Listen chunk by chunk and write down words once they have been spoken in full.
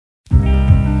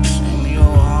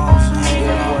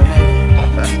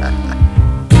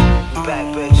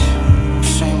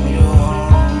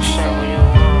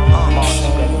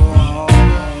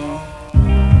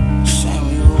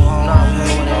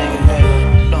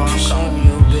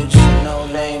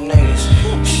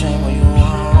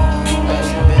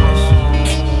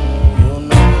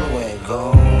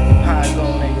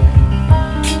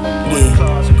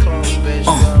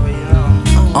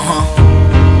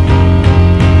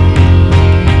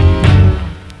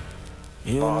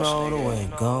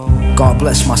God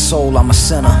bless my soul, I'm a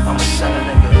sinner.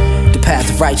 The path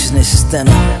of righteousness is thinner.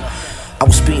 I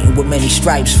was beaten with many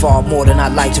stripes, far more than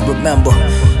I'd like to remember.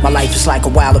 My life is like a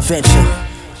wild adventure.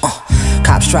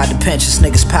 Cops tried to pinch us,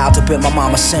 niggas piled up in my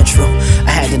mama's central. I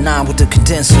had the 9 with the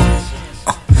condenser.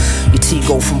 Your T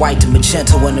go from white to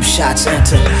magenta when them shots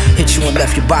enter. Hit you and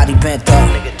left your body bent up.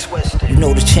 You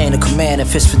know the chain of command,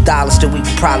 if it's for dollars then we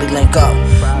could probably link up.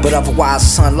 But otherwise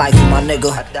it's unlikely, my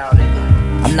nigga.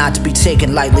 I'm not to be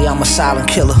taken lightly, I'm a silent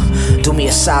killer. Do me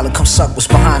a solid, come suck what's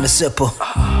behind the zipper.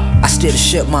 I steer the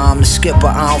ship, I'm the skipper.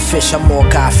 I don't fish, I'm more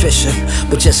Guy Fisher,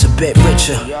 but just a bit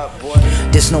richer.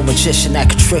 There's no magician that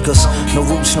can trick us. No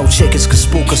roots, no chickens can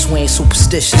spook us, we ain't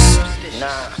superstitious.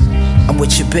 I'm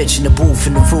with your bitch in the booth,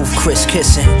 in the roof, Chris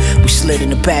kissing. We slid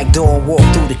in the back door and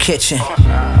walked through the kitchen.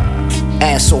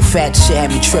 Ass so fat, shit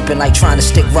had me tripping like trying to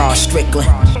stick raw Strickland.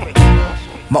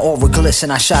 My aura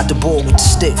glisten, I shot the ball with the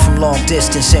stick from long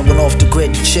distance and went off the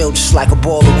grid to chill just like a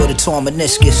baller with a torn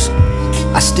meniscus.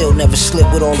 I still never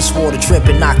slipped with all this water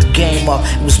dripping, knocked the game up,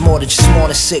 it was more than just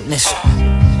morning sickness.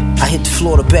 I hit the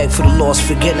floor to beg for the Lord's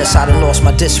forgiveness, I done lost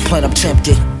my discipline, I'm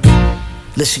tempted.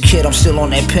 Listen kid, I'm still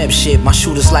on that pimp shit, my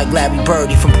shooter's like Larry Bird,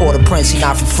 he from Port-au-Prince, he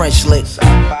not from French Lick.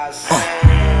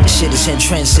 This shit is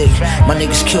intrinsic, my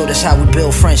niggas killed us how we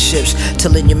build friendships,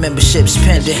 till in your membership's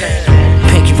pending.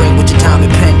 Pinky ring with the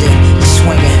diamond pendant,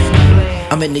 swinging.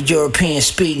 I'm in the European,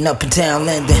 speeding up and down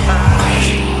Linden.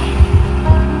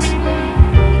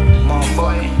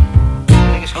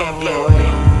 Niggas can't play with me.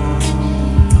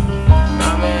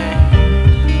 Nah, man.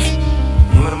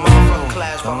 I'm in a motherfucking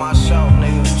class by myself,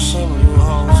 nigga.